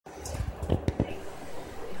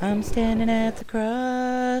I'm standing at the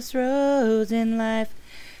crossroads in life,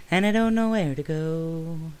 and I don't know where to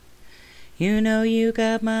go. You know you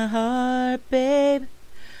got my heart, babe,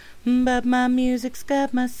 but my music's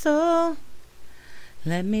got my soul.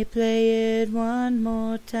 Let me play it one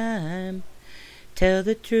more time. Tell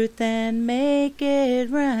the truth and make it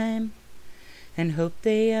rhyme, and hope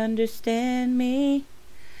they understand me.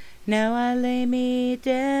 Now I lay me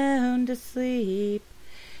down to sleep,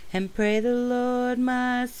 and pray the Lord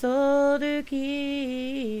my soul to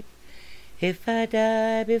keep. If I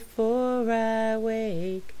die before I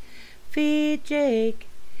wake, feed Jake,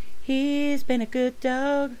 he's been a good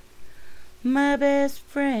dog, my best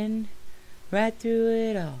friend, right through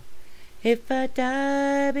it all. If I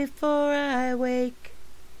die before I wake,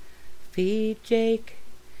 feed Jake.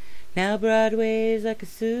 Now Broadway's like a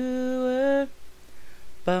sewer,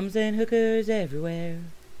 bums and hookers everywhere.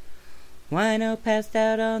 Wino passed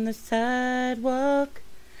out on the sidewalk,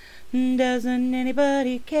 doesn't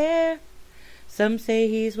anybody care? Some say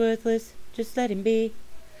he's worthless, just let him be.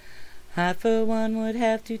 I for one would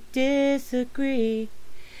have to disagree,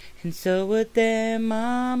 and so would them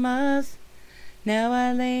mamas. Now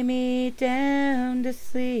I lay me down to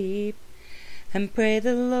sleep, and pray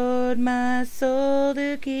the Lord my soul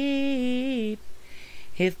to keep.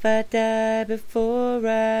 If I die before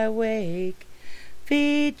I wake,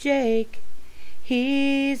 feed Jake,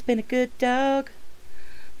 he's been a good dog,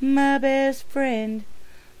 my best friend,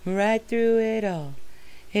 right through it all.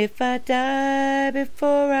 If I die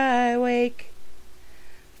before I wake,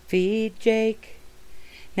 feed Jake.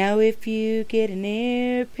 Now if you get an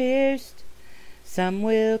ear pierced, some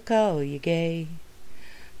will call you gay.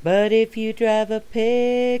 But if you drive a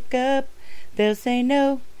pickup, they'll say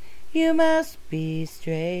no, you must be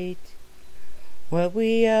straight. What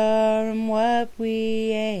we are and what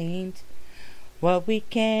we ain't, what we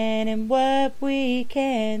can and what we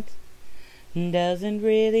can't, doesn't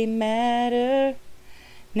really matter.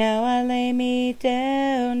 Now I lay me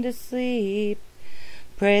down to sleep,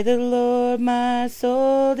 pray the Lord my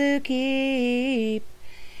soul to keep.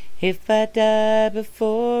 If I die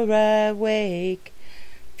before I wake,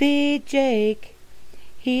 feed Jake,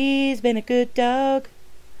 he's been a good dog,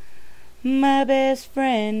 my best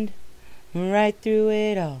friend, right through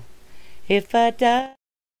it all. If I die,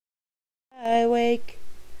 I wake,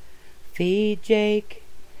 feed Jake.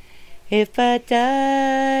 If I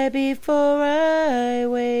die before I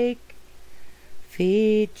wake,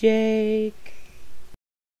 feed Jake.